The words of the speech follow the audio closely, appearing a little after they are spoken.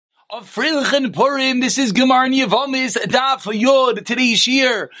Of Frilchen Purim, this is Gemar Yavamis Daf Yod. Today's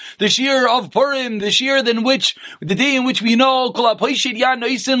Shir, the Shir of Purim, the Shir the day in which we know Kol HaPoishid Yad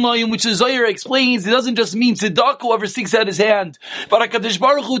Noisin Lo, in which the Zohar explains it doesn't just mean tzedakah, whoever sticks out his hand, but HaKadosh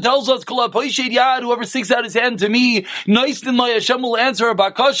Baruch Hu tells us Kol HaPoishid Yad, whoever sticks out his hand to me, Noisin Lo, Hashem will answer our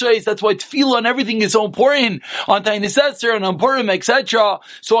bakashos. That's why tefillah and everything is so important on Taanis Esther and on Purim, etc.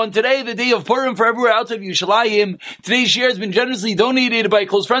 So on today, the day of Purim for everywhere out of Yerushalayim, today's Shir has been generously donated by a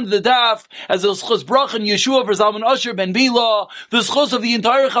close friend of the Daf as a schos brach and Yeshua for Zalman Asher ben Bila. The schos of the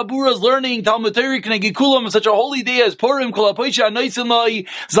entire Chabura is learning Talmud Torah K'neged Kulam on such a holy day as Purim. Kol HaPoishid Noisin Lo,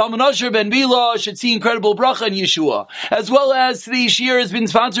 Zalman Asher ben Bila should see incredible bracha and Yeshua. As well as today's shir has been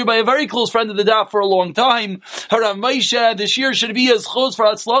sponsored by a very close friend of the Daf for a long time, Harav Moshe. The shir should be as schos for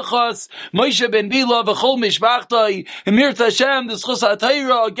Hatzlachas Moshe ben Bila v'chol mishpachtai Emir Tashem. The schos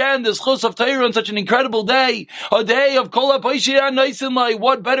HaTorah, again the schos of Torah on such an incredible day, a day of Kol HaPoishid Noisin Lo.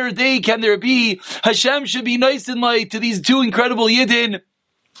 What better day can there be? Hashem should be nice and light to these two incredible Yidden,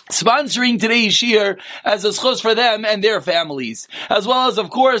 sponsoring today's shir as a schos for them and their families. As well as, of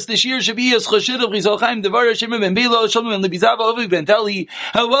course, the shir should be a schoshid of Rizal Chaim Devar Shimon ben Bilo, Shlomo ben Libizava, Ovi ben Teli,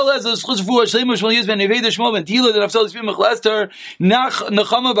 as well as a schos for Shlomo Shmuel Yiz ben Neveda Shmuel ben Tila, the Nafsal Yisbim Mechlester,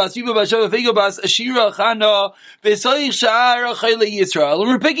 Nachama Bas Yiba Bas Shava Fego Bas Ashira Chana, Besoich Sha'ar Chayla Yisrael. And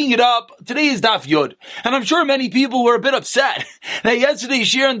we're picking it up. Today is Daf Yud. And I'm sure many people were a bit upset that yesterday's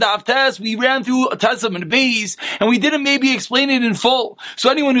shir and Daf Tes, we ran through Tesam and Beis, and we didn't maybe explain it in full. So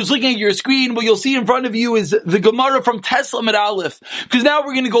anyone who's looking at your screen, what you'll see in front of you is the Gemara from Tesam and Aleph. Because now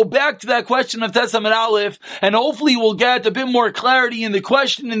we're going to go back to that question of Tesam and Aleph, and hopefully we'll get a bit more clarity in the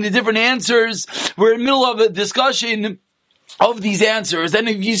question and the different answers. We're in the middle of a discussion of these answers. And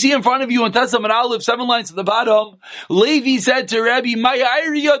if you see in front of you on Tesam and Aleph, 7 lines at the bottom, Levi said to Rabbi, My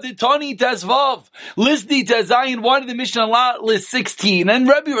Iriya de Tani Tesvav, Listi Tezayin, why did the Mishnah lot list 16? And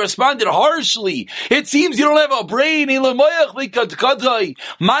Rabbi responded harshly, it seems you don't have a brain. My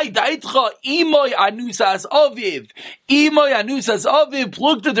daitcha imoy anusas aviv. Imoy anusas aviv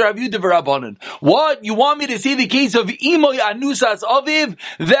plukta de Rabbi Yehuda v'Rabbanan. What? You want me to say the case of imoy anusas aviv?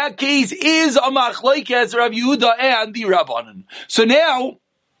 That case is a machlokes Rabbi Yehuda and the Rabbanan. So now,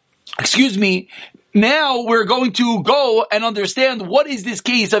 now we're going to go and understand what is this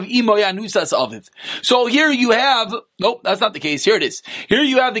case of Imoy Anusas Aviv. So here you have, nope, that's not the case. Here it is. Here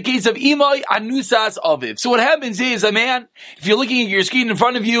you have the case of Imoy Anusas Aviv. So what happens is a man, if you're looking at your screen in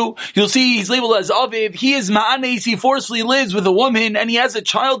front of you, you'll see he's labeled as Aviv. He is Ma'anes, he forcefully lives with a woman and he has a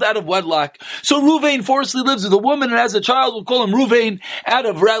child out of wedlock. So Ruvain forcefully lives with a woman and has a child, we'll call him Ruvain out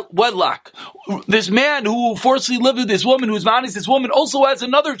of wedlock. This man who forcefully lived with this woman, who's Ma'anes, this woman also has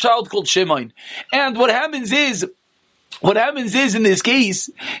another child called Shimon. And what happens is in this case,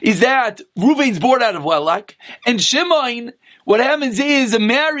 is that Ruvain's born out of wedlock, and Shimon, what happens is,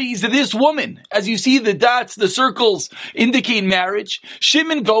 marries this woman. As you see, the dots, the circles indicate marriage.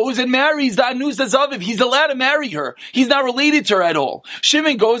 Shimon goes and marries the Anusas Aviv. He's allowed to marry her. He's not related to her at all.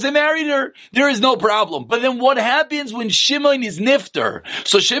 Shimon goes and married her. There is no problem. But then what happens when Shimon is nifter?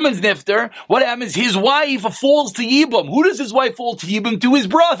 So Shimon's nifter, what happens? His wife falls to Yibam. Who does his wife fall to Yibam? To his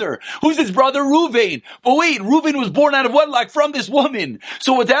brother. Who's his brother? Ruvain. But wait, Ruvain was born out of wedlock from this woman.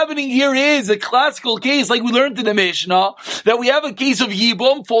 So what's happening here is a classical case, like we learned in the Mishnah, that we have a case of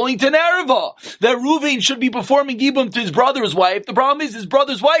Yibum falling to Nerva. That Ruvain should be performing Yibum to his brother's wife. The problem is his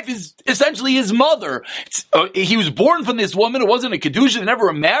brother's wife is essentially his mother. He was born from this woman. It wasn't a Kedusha. They never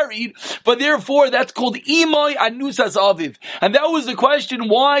were married. But therefore, that's called Imoy Anusas Aviv. And that was the question,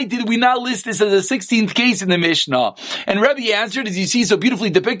 why did we not list this as a 16th case in the Mishnah? And Rebbe answered, as you see so beautifully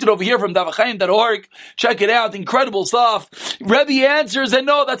depicted over here from davachayim.org. Check it out. Incredible stuff. Rebbe answers, and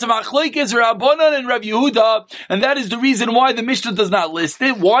no, that's a machlokes Rabbanan and Rabbi Yehuda. And that is the reason why the Mishnah does not list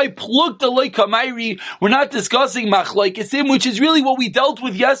it. Why plukta loikamairi? We're not discussing machlokes, which is really what we dealt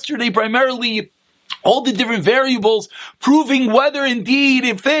with yesterday primarily. All the different variables proving whether indeed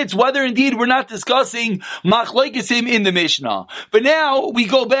it fits, whether indeed we're not discussing machlokes in the Mishnah. But now we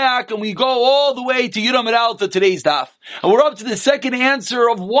go back and we go all the way to Yudam Al to today's daf. And we're up to the second answer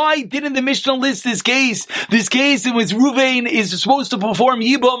of why didn't the Mishnah list this case? This case in which Ruvain is supposed to perform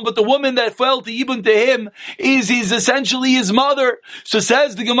Yibum, but the woman that fell to Yibum to him is essentially his mother. So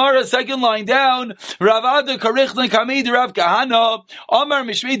says the Gemara, second line down, Ravada Karichna Kamed Rav Kahana, Amar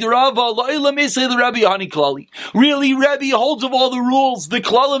Mishmei Rava, La'ilam Isay Rabbi Hani Klali. Really, Rebbe holds of all the rules. The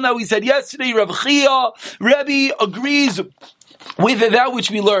Klalim that we said yesterday, Rav Chia, Rebbe agrees with that which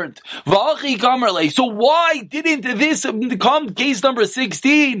we learned. So why didn't this come case number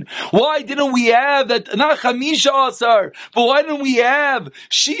 16? Why didn't we have that, not Chamisha Asar, but why didn't we have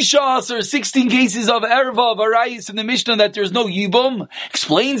Shisha Asar, 16 cases of Erva, of Arayis in the Mishnah that there's no Yibum?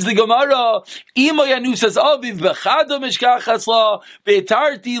 Explains the Gemara, Ima Yanusas Aviv Bechado Mishkachasla,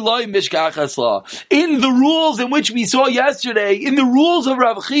 Betarti Loi Mishkachasla. In the rules in which we saw yesterday, in the rules of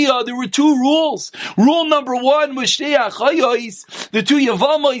Rav Chia, there were two rules. Rule number one, Mishtei Achayos, the two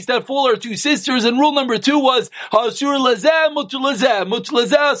Yavamais that fall are two sisters, and rule number two was Asur Lazeh, Mutar Lazeh, Mutar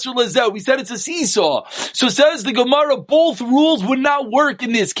Lazeh, Asur Lazeh. We said it's a seesaw. So says the Gemara, both rules would not work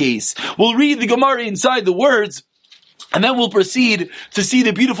in this case. We'll read the Gemara inside the words, and then we'll proceed to see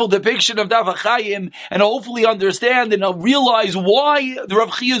the beautiful depiction of Daf HaChaim and hopefully understand and realize why the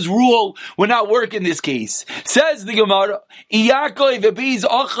Rav Chia's rule would not work in this case. Says the Gemara, in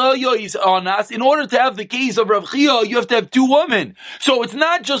order to have the case of Rav Chia, you have to have two women. So it's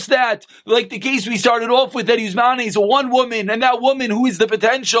not just that, like the case we started off with, that Yuzmane is one woman, and that woman who is the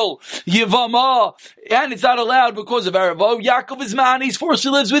potential Yevama, and it's not allowed because of Ereva. Yaakov is man, he's forced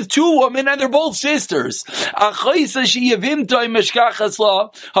to live with two women, and they're both sisters.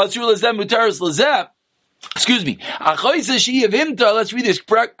 Excuse me. Let's read this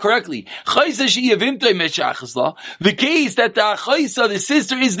correctly. The case that the Achaisa, the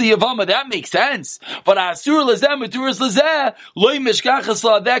sister, is the Yavama, that makes sense. But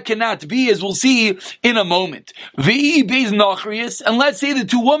that cannot be, as we'll see in a moment. And let's say the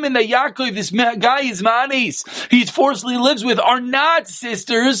two women that Yaakov, this guy is Manes, he forcibly lives with, are not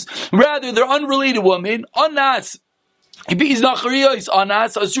sisters, rather they're unrelated women, unas. That case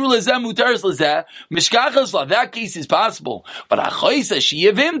is possible, but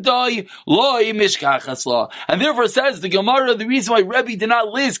and therefore says the Gemara, the reason why Rebbe did not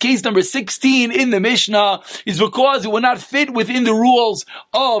list case number 16 in the Mishnah is because it would not fit within the rules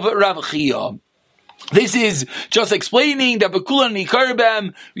of Rav Chia. This is just explaining that Bekula and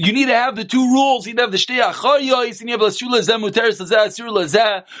Nikarbem, you need to have the two rules. You need to have the Shtei Achayos, and you have Asur Lazeh, Muteris Lazeh, Asur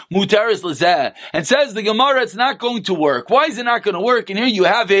Lazeh, Muteris Lazeh. And says the Gemara, it's not going to work. Why is it not going to work? And here you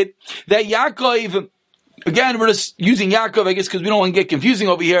have it, that Yaakov, again, we're just using Yaakov, I guess, because we don't want to get confusing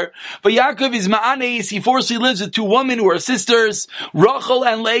over here. But Yaakov is Ma'anes, he forcibly lives with two women who are sisters, Rachel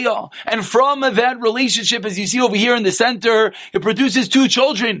and Leah. And from that relationship, as you see over here in the center, it produces two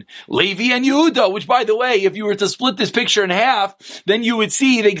children, Levi and Yehuda, which, by the way, if you were to split this picture in half, then you would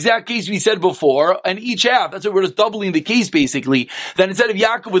see the exact case we said before, and each half, that's what we're just doubling the case, basically. Then instead of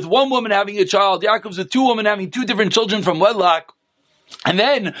Yaakov with one woman having a child, Yaakov's with two women having two different children from wedlock. And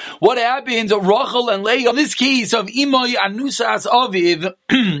then, what happens, Rachel and Leah, in this case of Imoy Anusas Aviv,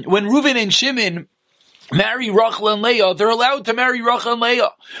 when Reuven and Shimon marry Rachel and Leah, they're allowed to marry Rachel and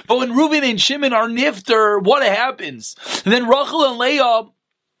Leah. But when Reuven and Shimon are nifter, what happens? And then Rachel and Leah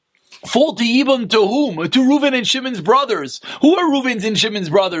fall to Yibum to whom? To Reuven and Shimon's brothers. Who are Reuven's and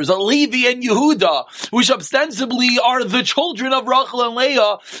Shimon's brothers? Levi and Yehuda, which ostensibly are the children of Rachel and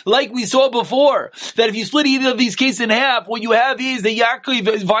Leah, like we saw before. That if you split either of these cases in half, what you have is that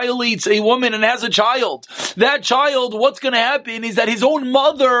Yaakov violates a woman and has a child. That child, what's going to happen is that his own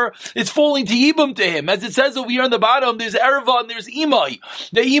mother is falling to Yibum to him. As it says over here on the bottom, there's Erva and there's Imai.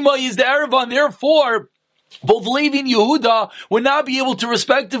 The Imai is the Erva, and therefore, both Levi and Yehuda would not be able to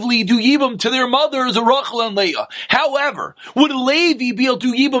respectively do Yibum to their mothers, Rachel and Leah. However, would Levi be able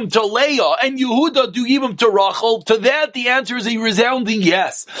to do Yibum to Leah and Yehuda do Yibum to Rachel? To that, the answer is a resounding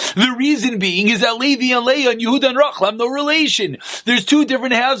yes. The reason being is that Levi and Leah and Yehuda and Rachel have no relation. There's two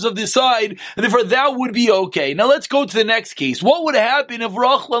different halves of the side, and therefore that would be okay. Now let's go to the next case. What would happen if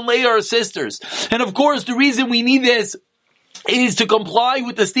Rachel and Leah are sisters? And of course, the reason we need this is to comply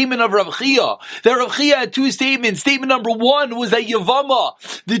with the statement of Rav Chia. That Rav Chia had two statements. Statement number one was that Yavama,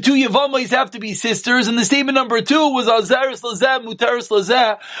 the two Yavamas have to be sisters, and the statement number two was Hazaris Lazeh, Mutaris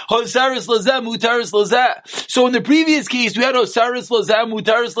Lazeh, Hazaris Lazeh, Mutaris Lazeh. So in the previous case, we had Hazaris Lazeh,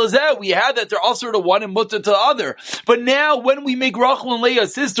 Mutaris Lazeh. We had that they're also to one and mutar to the other. But now, when we make Rachel and Leah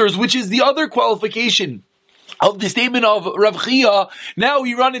sisters, which is the other qualification of the statement of Rav Chia, now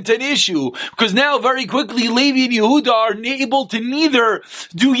we run into an issue, because now very quickly Levi and Yehuda are able to neither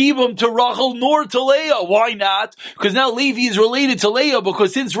do Yibum to Rachel nor to Leah. Why not? Because now Levi is related to Leah,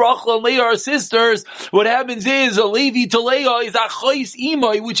 because since Rachel and Leah are sisters, what happens is Levi to Leah is Achais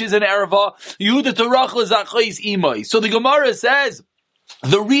Imai, which is an Erva. Yehuda to Rachel is Achais Imai. So the Gemara says,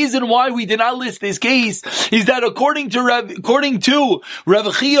 The reason why we did not list this case is that according to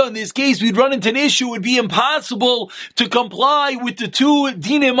Rav Chia, in this case, we'd run into an issue. It would be impossible to comply with the two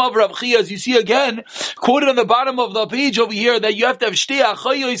dinim of Rav Chia. As you see again, quoted on the bottom of the page over here, that you have to have shtei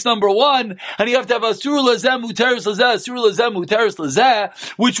achayos, number one, and you have to have asur lazeh muteris lazeh, asur lazeh muteris lazeh,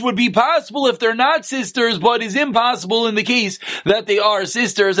 which would be possible if they're not sisters, but is impossible in the case that they are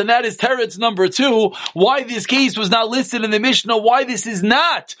sisters. And that is teretz number two, why this case was not listed in the Mishnah, why this is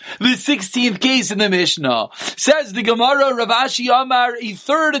not the 16th case in the Mishnah. Says the Gemara, Rav Ashi Amar, a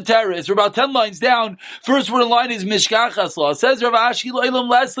third teretz. We're about 10 lines down. First word in line is Mishkachas law. Says Rav Ashi, Lo'ilam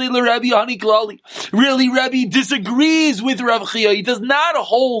Leslie L'Rebbe Hani Klali. Really, Rebbe disagrees with Rav Chia. He does not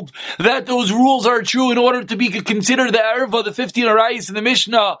hold that those rules are true in order to be considered the Erva, the 15 Arayis in the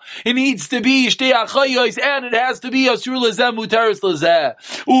Mishnah. It needs to be Shtei Achayos, and it has to be Asur Lazeh Muteris Lazeh.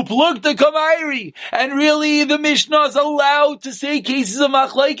 Uplukta Kamairi. And really, the Mishnah is allowed to say cases of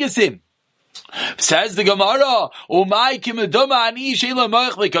machlaikisim. Says the Gemara,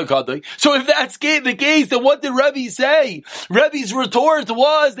 so if that's the case, then what did Rebbe say? Rebbe's retort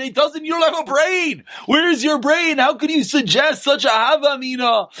was, you don't have a brain. Where's your brain? How could you suggest such a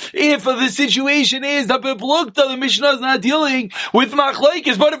havamina if the situation is that the Mishnah is not dealing with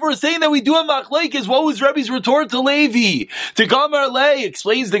machlaikis? But if we're saying that we do have machlaikis, what was Rebbe's retort to Levi? To Kamar Le,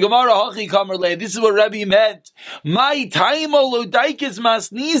 explains the Gemara, Hachi Kamar Le, this is what Rebbe meant. My time olodaikis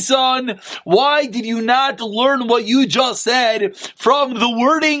mas nisan. Why did you not learn what you just said from the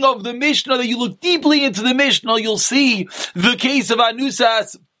wording of the Mishnah? That you look deeply into the Mishnah, you'll see the case of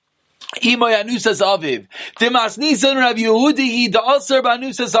Anusas. Imay Anusas Aviv. Temas Nisan Rav Yehuda Da'aser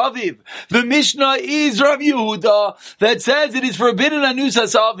B'Anusas Aviv. The Mishnah is Rav Yehuda that says it is forbidden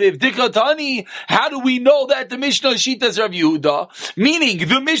Anusas Aviv. Dikatani, how do we know that the Mishnah Shitas Rav Yehuda? Meaning,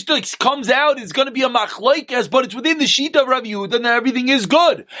 the Mishnah comes out, it's going to be a machlaikas, but it's within the Shita of Rav Yehuda, and everything is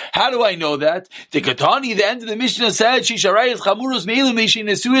good. How do I know that? Dikatani, the end of the Mishnah said, Shisharayas Chamuros Meilu Meshin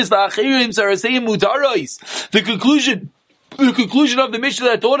Nesuis La'achirim Sarasayim Mutarais. The conclusion of the Mishnah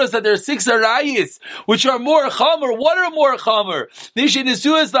that taught us that there are 6 arayis, which are more chamer. What are more chamer?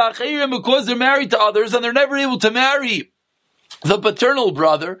 Because they're married to others and they're never able to marry the paternal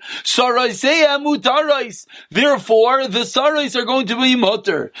brother. Therefore, the sarais are going to be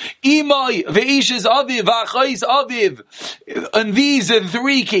mutter. Imai ve'ishes aviv v'achais aviv. In these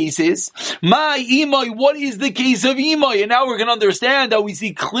 3 cases, my imai. What is the case of imai? And now we're going to understand that we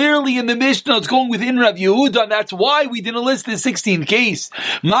see clearly in the Mishnah it's going within Rav Yehuda, and that's why we didn't list the 16th case.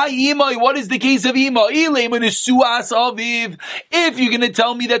 My imai. What is the case of imai? If you're going to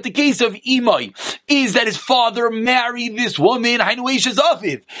tell me that the case of imai is that his father married this woman,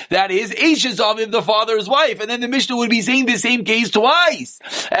 that is, Eishes Aviv, the father's wife. And then the Mishnah would be saying the same case twice.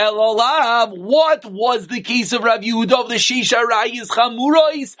 Elalav, what was the case of Rav Yehuda of the Sheish Arayis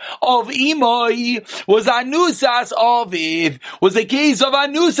Chamurais of Imai? Was Anusas Aviv. Was the case of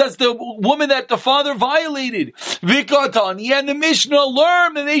Anusas, the woman that the father violated. Vikatani, and the Mishnah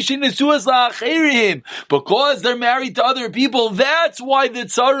learned that they should nesuas la'achirim. Because they're married to other people, that's why the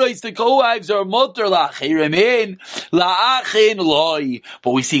tzarais, the co-wives, are mutter la'achirim in, la'achin loy.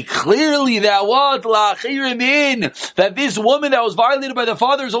 But we see clearly that what? La'achirim in, that this woman that was violated by the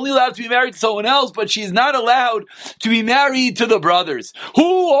father is only allowed to be married to someone else, but she's not allowed to be married to the brothers. Who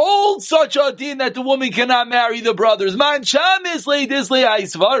holds such a din that the woman cannot marry the brothers? Man shamis le disle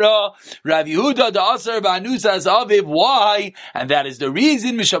aisvara. Rav Yehuda da'aser ba'anusas aviv. Why? And that is the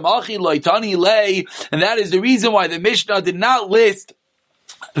reason Mishamachi loitani lei. And that is the reason why the Mishnah did not list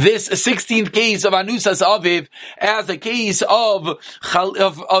this 16th case of Anusas Aviv as a case of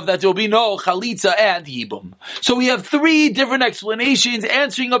that there will be no Chalitza and Yibum. So we have 3 different explanations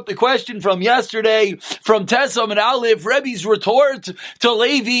answering up the question from yesterday, from Tesam and Aleph, Rebbe's retort to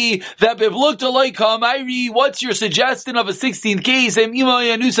Levi, that Bivlukta Loika Mairi, what's your suggestion of a 16th case, and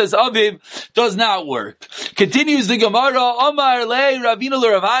Imay Anusas Aviv does not work. Continues the Gemara, Amar Le Ravina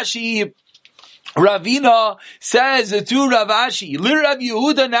L'Ravashi. Ravina says to Rav Ashi, Rav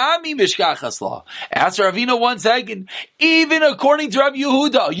Yehuda nami mishkachas law. Ask Ravina 1 second. Even according to Rav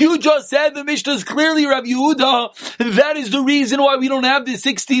Yehuda, you just said the Mishnah is clearly Rav Yehuda. That is the reason why we don't have the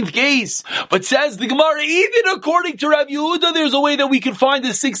 16th case. But says the Gemara, even according to Rav Yehuda, there's a way that we can find the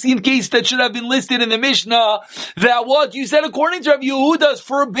 16th case that should have been listed in the Mishnah. That what you said according to Rav Yehuda is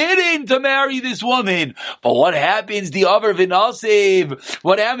forbidden to marry this woman. But what happens? The other v'nasev.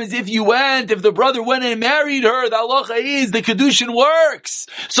 What happens if the brother went and married her, the halacha is the kedushin works.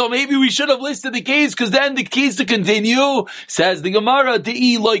 So maybe we should have listed the case, because then the case to continue, says the Gemara,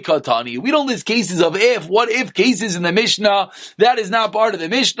 De'i loy katani. We don't list cases of if, what if cases in the Mishnah. That is not part of the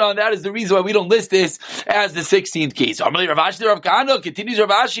Mishnah. That is the reason why we don't list this as the 16th case. Rav Kahana continues Rav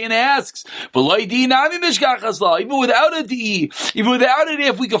Ashi and asks, even without a De'i, even without it,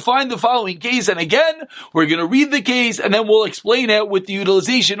 if we can find the following case, and again, we're going to read the case, and then we'll explain it with the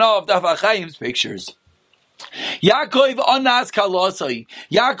utilization of Daf HaChaim's pictures. Yaakov anas kalasai.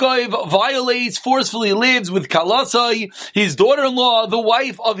 Yaakov violates, forcefully lives with kalasai, his daughter-in-law, the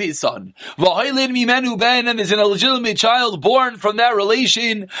wife of his son. V'hailin mimenu ben, and there's an illegitimate child born from that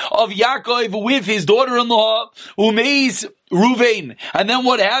relation of Yaakov with his daughter-in-law. Umeis Ruvain. And then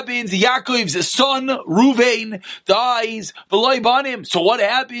what happens? Yaakov's son, Ruvain, dies. V'loi banim. So what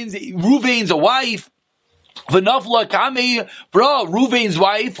happens? Ruvain's wife, V'nafla Kame, Ruvain's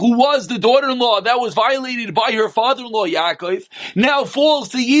wife, who was the daughter-in-law that was violated by her father-in-law Yaakov, now falls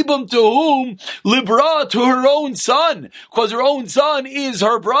to Yibam, to whom? Libra, to her own son, because her own son is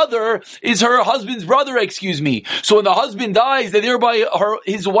her brother, is her husband's brother, So when the husband dies, then thereby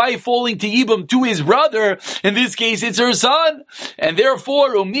his wife falling to Yibam, to his brother, in this case it's her son, and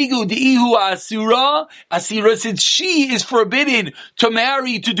therefore, Umigu Di'ihu Asira, since she is forbidden to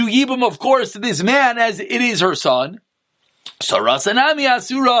marry, to do Yibam, of course, to this man, as it is her son. Sarasanami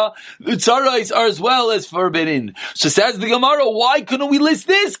Asura, the tzarais are as well as forbidden. So says the Gemara, why couldn't we list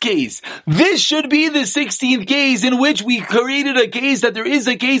this case? This should be the 16th case in which we created a case that there is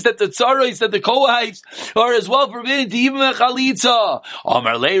a case that the tzarais, that the kohaifs are as well forbidden to even a chalitza.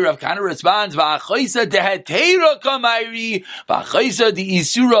 Amar Lei, Rav Kahana responds, V'achaisa dehetera kamairi, V'achaisa de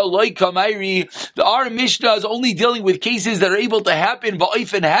isura loy kamairi. Our Mishnah is only dealing with cases that are able to happen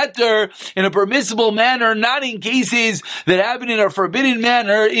ba'if and heter in a permissible manner, not in cases that happen in a forbidden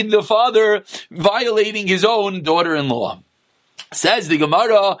manner, in the father violating his own daughter-in-law. Says the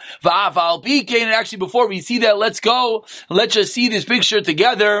Gemara, and actually before we see that, let's just see this picture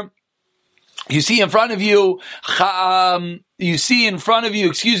together. You see in front of you, this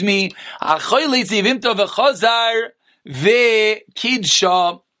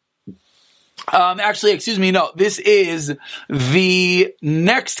is the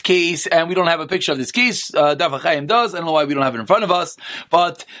next case, and we don't have a picture of this case. Daf HaChaim does. I don't know why we don't have it in front of us,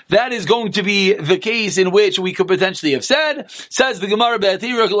 but that is going to be the case in which we could potentially have said, says the Gemara,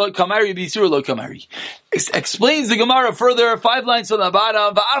 explains the Gemara further, 5 lines from the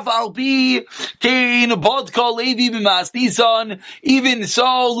bottom, even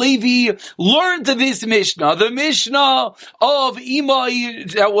so, Levi learned to this Mishnah, the Mishnah of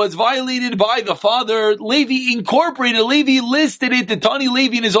Imai that was violated by the father. Levi incorporated, Levi listed it to Tani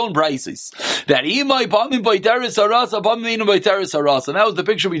Levi in his own prices. That Imai Pamim by Teres Arasa, Pamim by Teres Arasa. And that was the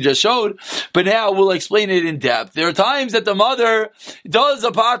picture we just showed, but now we'll explain it in depth. There are times that the mother does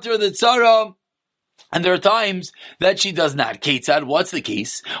a pater, the tzara, and there are times that she does not. Ketzad, what's the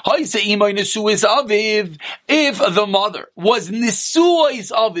case? If the mother was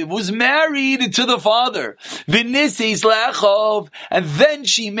nisuis aviv, was married to the father, and then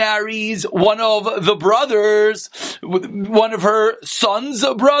she marries one of the brothers, one of her son's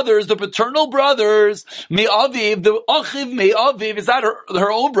brothers, the paternal brothers, me'aviv, the achiv me'aviv, is not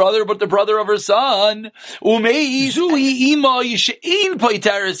her own brother, but the brother of her son. This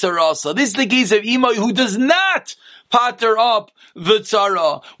is the case of Imai, who does not pater up the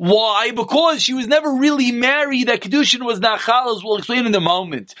tzara. Why? Because she was never really married. That kedushin was not chalos. We'll explain in a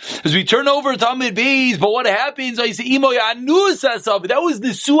moment. As we turn over to Amid Beis, but what happens? I say imoy anusas aviv. That was the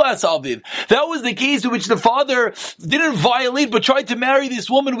suas aviv. That was the case in which the father didn't violate, but tried to marry this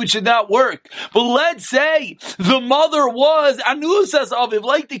woman, which did not work. But let's say the mother was anusas aviv,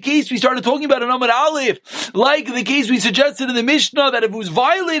 like the case we started talking about in Amid Aleph, like the case we suggested in the Mishnah, that if it was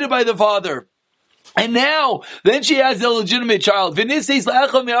violated by the father, and now, then she has a legitimate child. Then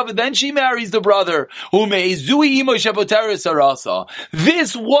she marries the brother. This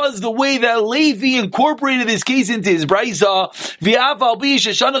was the way that Levi incorporated this case into his brisa.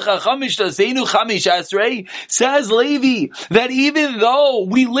 Says Levi that even though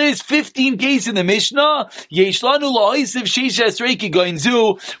we list 15 cases in the Mishnah,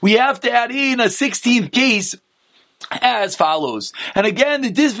 we have to add in a 16th case as follows. And again,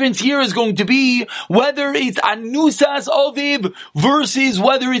 the difference here is going to be whether it's anusas aviv versus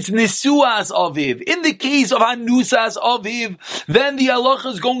whether it's nisuas aviv. In the case of anusas aviv, then the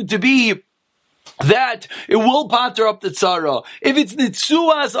halacha is going to be that it will pater up the tzara. If it's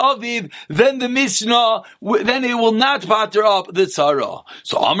nitzuas aviv, then the Mishnah, then it will not pater up the tzara.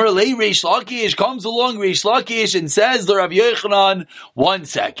 So Amar Lei Reish Lakish comes along, Reish Lakish, and says to Rav Yochanan, 1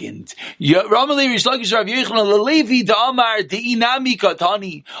 second. Amar Lei Reish Lakish, Rav Yochanan, Levi da'amar de'inami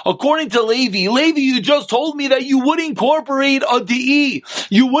katani. According to Levi, you just told me that you would incorporate a de'i.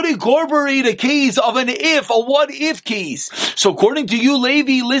 You would incorporate a case of an if, a what if case. So according to you,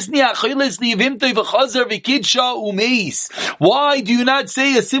 Levi, why do you not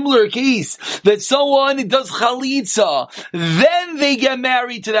say a similar case that someone does chalitza, then they get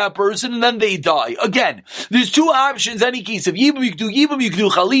married to that person, and then they die? Again, there's two options. Any case of yibum, you can do yibum, you can do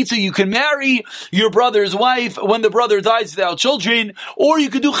chalitza. You can marry your brother's wife when the brother dies without children, or you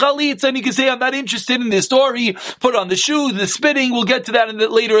could do chalitza and you can say, I'm not interested in this story. Put on the shoe, the spitting. We'll get to that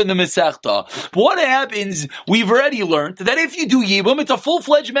later in the Masechta. What happens? We've already learned that if you do yibum, it's a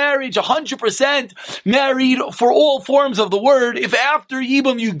full-fledged marriage, 100% married for all forms of the word. If after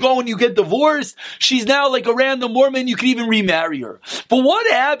yibum you go and you get divorced, she's now like a random woman, you can even remarry her. But what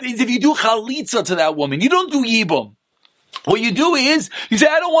happens if you do chalitza to that woman? You don't do yibum. What you do is, you say,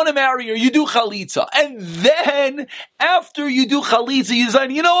 I don't want to marry her, you do chalitza. And then, after you do chalitza, you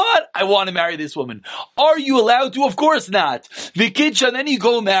decide, you know what? I want to marry this woman. Are you allowed to? Of course not. Vikitcha, then you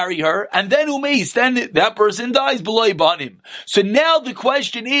go marry her, and then umeis, then that person dies below banim. So now the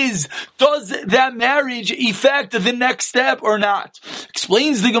question is, does that marriage affect the next step or not?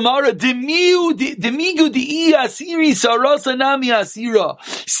 Explains the Gemara, Demigu di'i asiri sarasa nami asira.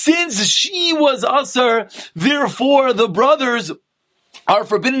 Since she was asar, therefore the brothers are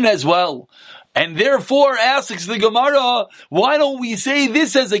forbidden as well. And therefore, asks the Gemara, why don't we say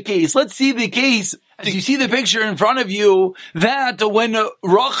this as a case? Let's see the case. As you see the picture in front of you, that when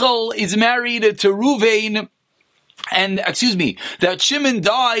Rachel is married to Ruvain, that Shimon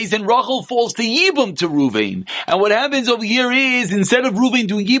dies and Rachel falls to Yibum to Ruvain. And what happens over here is, instead of Ruvain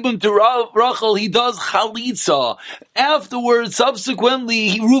doing Yibum to Rachel, he does Chalitza. Afterwards,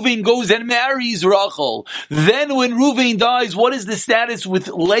 subsequently, Ruvain goes and marries Rachel. Then when Ruvain dies, what is the status with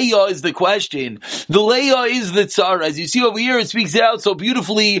Leah is the question. The Leah is the Tsar. As you see over here, it speaks out so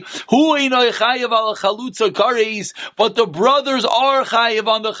beautifully, Hu einoi chayav al chalutza kares, but the brothers are chayav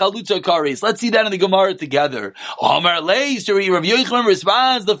on the chalutza kares. Let's see that in the Gemara together. Amar Leis, Rav Yochanan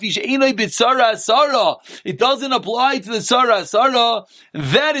responds, it doesn't apply to the Sarah.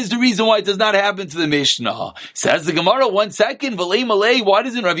 That is the reason why it does not happen to the Mishnah. Says the Gemara, 1 second, why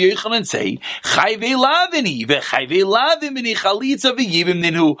doesn't Rav Yochanan say, Rav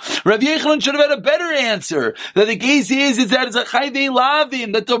Yochanan should have had a better answer. That the case is that it's a chayvei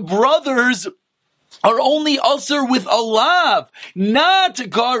lavim, that the brothers are only usher with a lav, not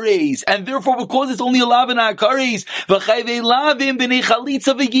kares, and therefore because it's only a lav and not kares, v'chayvei lavim b'nei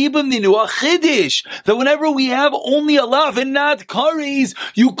chalitza v'yibim ninu a chiddush, that whenever we have only a lav and not kares,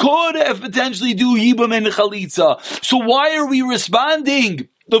 you could have potentially do yibim and chalitza. So why are we responding?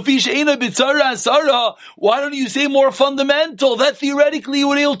 Why don't you say more fundamental? That theoretically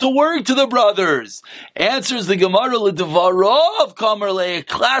would be able to work to the brothers. Answers the Gemara, L'Devarov Kamerle, a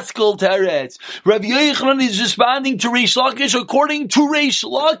classical teretz. Rabbi Yochanan is responding to Reish Lakish according to Reish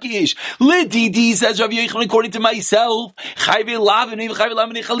Lakish. L'Didi says Rabbi Yochanan according to myself. I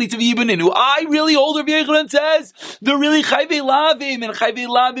really hold Rabbi Yochanan says they're really chayvei lavim, and chayvei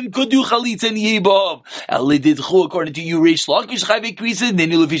lavim could do chalitza and yibam. L'Didchu according to you Reish Lakish chayvei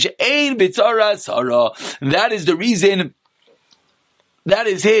krisis. That is the reason. That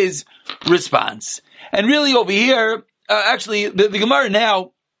is his response. And really over here, actually, the Gemara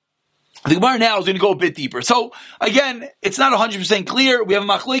now is going to go a bit deeper. So, again, it's not 100% clear. We have a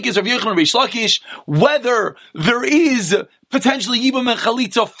machlokes of Yochanan and Reish Lakish, whether there is potentially Yibum and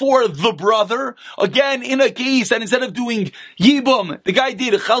Chalitza for the brother. Again, in a case that instead of doing Yibum, the guy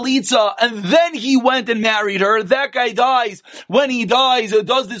did Chalitza, and then he went and married her. That guy dies. When he dies,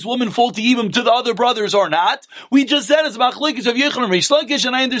 does this woman fall to Yibum to the other brothers or not? We just said it's machlokes of Yochanan and Reish Lakish,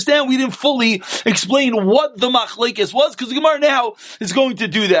 and I understand we didn't fully explain what the machlokes was, because the Gemara now is going to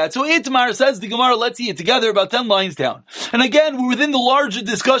do that. So Itmar says the Gemara, let's see it together, about 10 lines down. And again, we're within the larger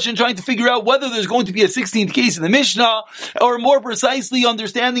discussion trying to figure out whether there's going to be a 16th case in the Mishnah, or more precisely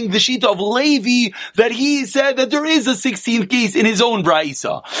understanding the sheet of Levi, that he said that there is a 16th case in his own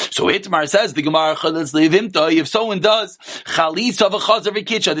Braisa. So Itmar says, the Gemara, if someone does Chalitza v'chazar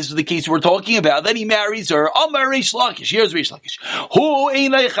v'kitcha, this is the case we're talking about, then he marries her, Amar Reish Lakish, here's Reish Lakish, Hu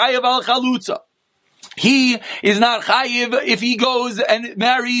einay chayav al chalutza. he is not chayiv if he goes and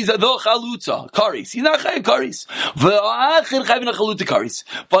marries the chalutza karis. He's not chayiv karis. V'achir chayiv na chalutza karis.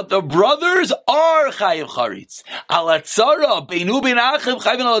 But the brothers are chayiv karis. Alatzara beinu ben achiv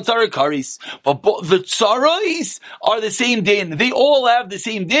chayiv na alatzara karis. But the tzarais are the same din. They all have the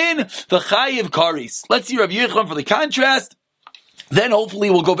same din. The chayiv karis. Let's see Rav Yochanan for the contrast. Then hopefully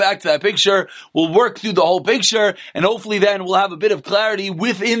we'll go back to that picture, we'll work through the whole picture, and hopefully then we'll have a bit of clarity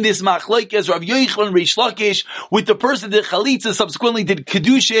within this machlokes Rav Yochanan Reish Lakish, with the person that Chalitza subsequently did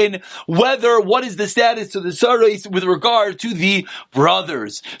Kedushin, what is the status to the Sarais with regard to the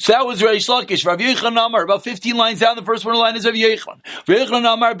brothers. So that was Reish Lakish. Rav Yochanan Amar, about 15 lines down, the first one line is Rav Yochanan. Rav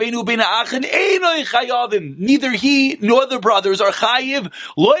Yochanan Amar, Beinu Beina Achin, Einoi Chayavim. Neither he nor the brothers are Chayiv,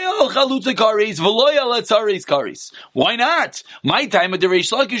 Loyal Chalutza Karis, V'loyal Atzaris Karis. Why not? My time of the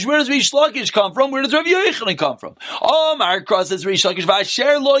Reish Lakish, where does Reish Lakish come from? Where does Rav Yochanan come from? Omar crosses Reish Lakish,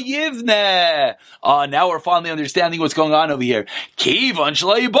 Vasher lo yivne. Now we're finally understanding what's going on over here. Kivan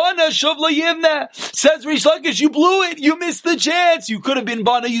shlo yibana shuv lo yivne. Says Reish Lakish, you blew it. You missed the chance. You could have been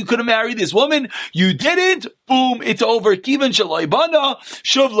bana. You could have married this woman. You didn't. Boom, it's over. Kivan shlo yibana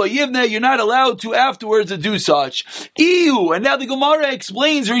shuv lo yivne. You're not allowed to afterwards do such. Ew. And now the Gemara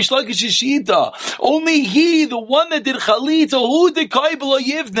explains Reish Lakish's shita. Only he, the one that did chalitza, who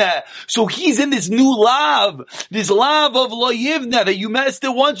so he's in this new lav of lo yivna, that you messed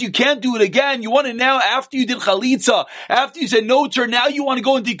it once, you can't do it again. You want it now after you did chalitza, after you said no turn, now you want to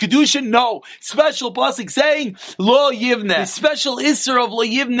go into kedushin? No. Special pasuk saying lo yivna. The special isser of lo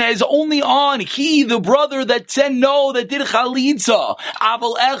yivna is only on he, the brother that said no, that did chalitza.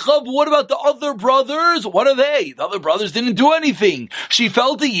 Aval echav, what about the other brothers? What are they? The other brothers didn't do anything. She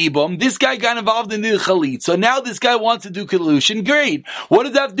fell to yibum. This guy got involved in the chalitza. Now this guy wants to do kedushin. Great. What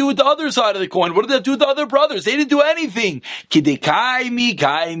does that have to do with the other side of the coin? What does that have to do with the other brothers? They didn't do anything. The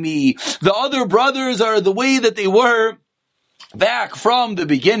other brothers are the way that they were back from the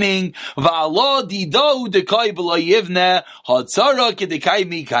beginning.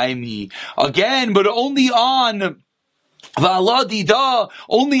 Again, but only on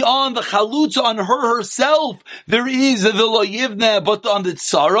only on the chalutza, on her herself, there is the lo yivne, but on the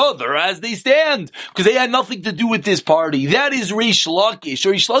tzara, they're as they stand, because they had nothing to do with this party. That is Reish Lakish.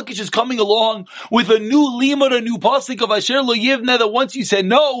 Reish Lakish is coming along with a new limud, a new pasuk of Asher lo yivne, that once you said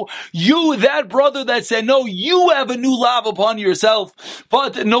no, you, that brother that said no, you have a new lav upon yourself,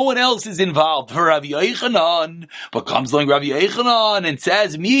 but no one else is involved. For Rav Yochanan, but comes along Rav Yochanan and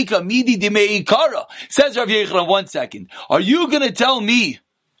says, Mika midi dimeikara. Says Rav Yochanan, 1 second. Are you going to tell me,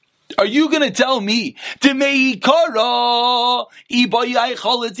 originally,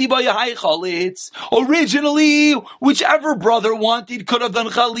 whichever brother wanted could have done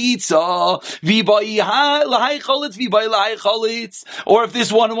chalitza, or if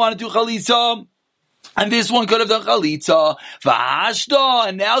this one wanted to do chalitza, and this one could have done chalitza. V'ashta,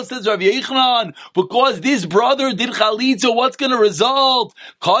 and now says Rav Yochanan, because this brother did chalitza, what's going to result?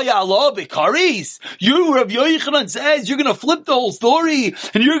 Kaya Allah bekaris. You, Rav Yochanan says, you're going to flip the whole story,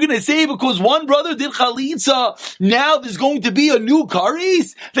 and you're going to say because one brother did chalitza, now there's going to be a new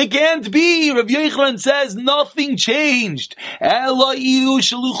karis? They can't be. Rav Yochanan says nothing changed. Rather,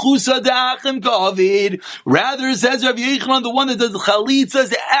 says Rav Yochanan, the one that does chalitza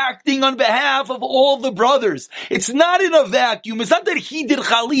is acting on behalf of all the brothers. It's not in a vacuum. It's not that he did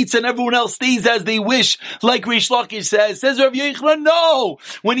chalitza and everyone else stays as they wish, like Reish Lakish says. Says Rav Yochanan, no.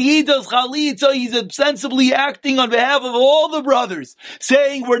 When he does chalitza, he's ostensibly acting on behalf of all the brothers,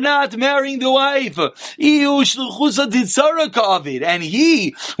 saying we're not marrying the wife. And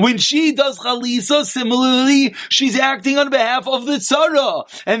he, when she does chalitza, similarly, she's acting on behalf of the tzara.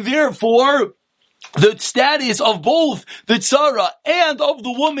 And therefore, the status of both the tzara and of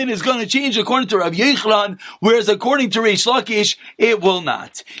the woman is going to change according to Rav Yochanan, whereas according to Reish Lakish, it will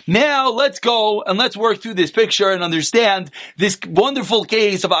not. Now, let's go and let's work through this picture and understand this wonderful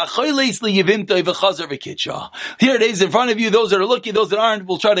case of Achoyles liyivimta v'chazer v'kitcha. Here it is in front of you. Those that are looking, those that aren't,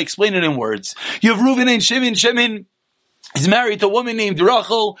 we'll try to explain it in words. You have Reuven and Shimon. Shimon is married to a woman named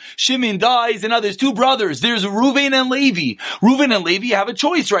Rachel. Shimon dies, and now there's two brothers. There's Reuven and Levi. Reuven and Levi have a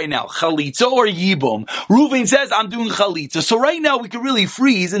choice right now, chalitza or yibum. Reuven says, I'm doing chalitza. So right now we can really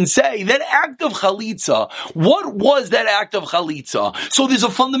freeze and say, that act of chalitza, what was that act of chalitza? So there's a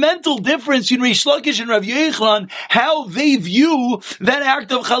fundamental difference in Reish Lakish and Rav Yochanan, how they view that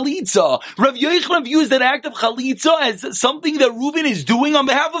act of chalitza. Rav Yochanan views that act of chalitza as something that Reuven is doing on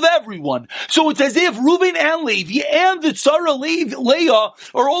behalf of everyone. So it's as if Reuven and Levi and the Sarah, Leah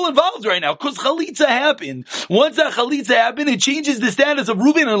are all involved right now because Chalitza happened. Once that Chalitza happened, it changes the status of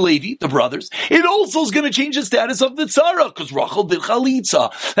Reuven and Levi, the brothers. It also is going to change the status of the Tzara because Rachel did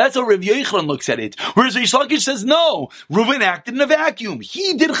Chalitza. That's how Rav Yochanan looks at it. Whereas Reish Lakish says, no, Reuven acted in a vacuum.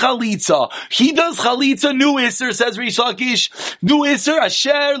 He did Chalitza. He does Chalitza, new Isser, says Reish Lakish. New Isser,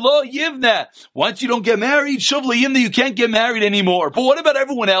 Asher lo yivne. Once you don't get married, Shuv lo yivne, you can't get married anymore. But what about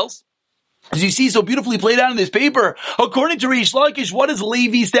everyone else? As you see so beautifully played out in this paper, according to Reish Lakish, what is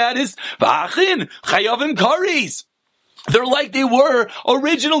Levi's status? V'achin, chayavim kares. They're like they were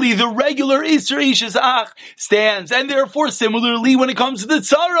originally. The regular Isser Ishes Ach stands. And therefore, similarly, when it comes to the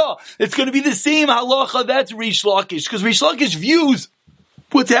Tzara, it's going to be the same halacha. That's Reish Lakish. Because Reish Lakish views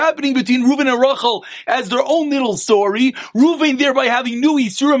what's happening between Reuven and Rachel as their own little story. Reuven thereby having new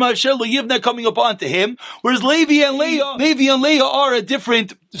Yisurim Asher Lo Yivna coming upon to him, whereas Levi and Leah are a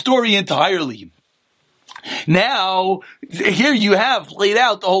different story entirely. Now, here you have played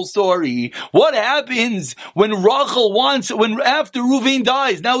out the whole story. What happens when after Reuven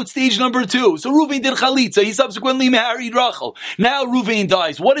dies? Now it's stage number 2. So Reuven did Chalitza. He subsequently married Rachel. Now Reuven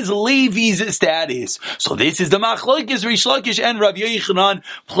dies. What is Levi's status? So this is the Machlokes, Reish Lakish and Rav Yochanan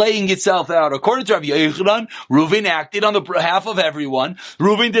playing itself out. According to Rav Yochanan, Reuven acted on the behalf of everyone.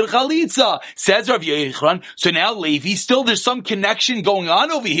 Reuven did Chalitza. Says Rav Yochanan. So now Levi, still there's some connection going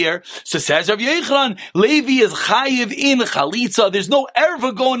on over here. So says Rav Yochanan, Levi is chayiv in chalitza. There's no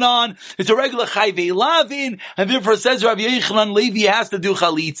erva going on. It's a regular chayiv lavin, and therefore says Rav Yochanan, Levi has to do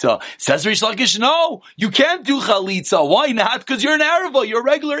chalitza. Says Reish Lakish, no, you can't do chalitza. Why not? Because you're an erva. You're a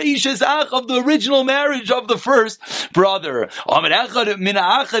regular ishes ach of the original marriage of the first brother. What's the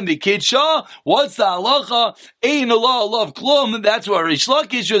halacha? Ein Allah of klum. That's what Reish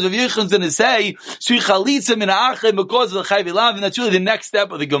Lakish was Rav Yochanan's going to say. Sui chalitza min ha'achem because of the chayiv lavin. That's really the next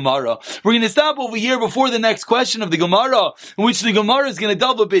step of the Gemara. We're going to stop over here before the next question of the Gemara, in which the Gemara is going to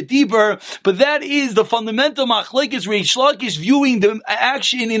delve a bit deeper, but that is the fundamental machlekes Reish Lakish viewing the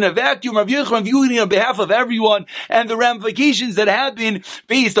action in a vacuum, Rav Yochanan viewing it on behalf of everyone, and the ramifications that have been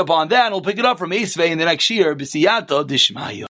based upon that. And we'll pick it up from Esvei in the next year, B'siyata Dishmaya.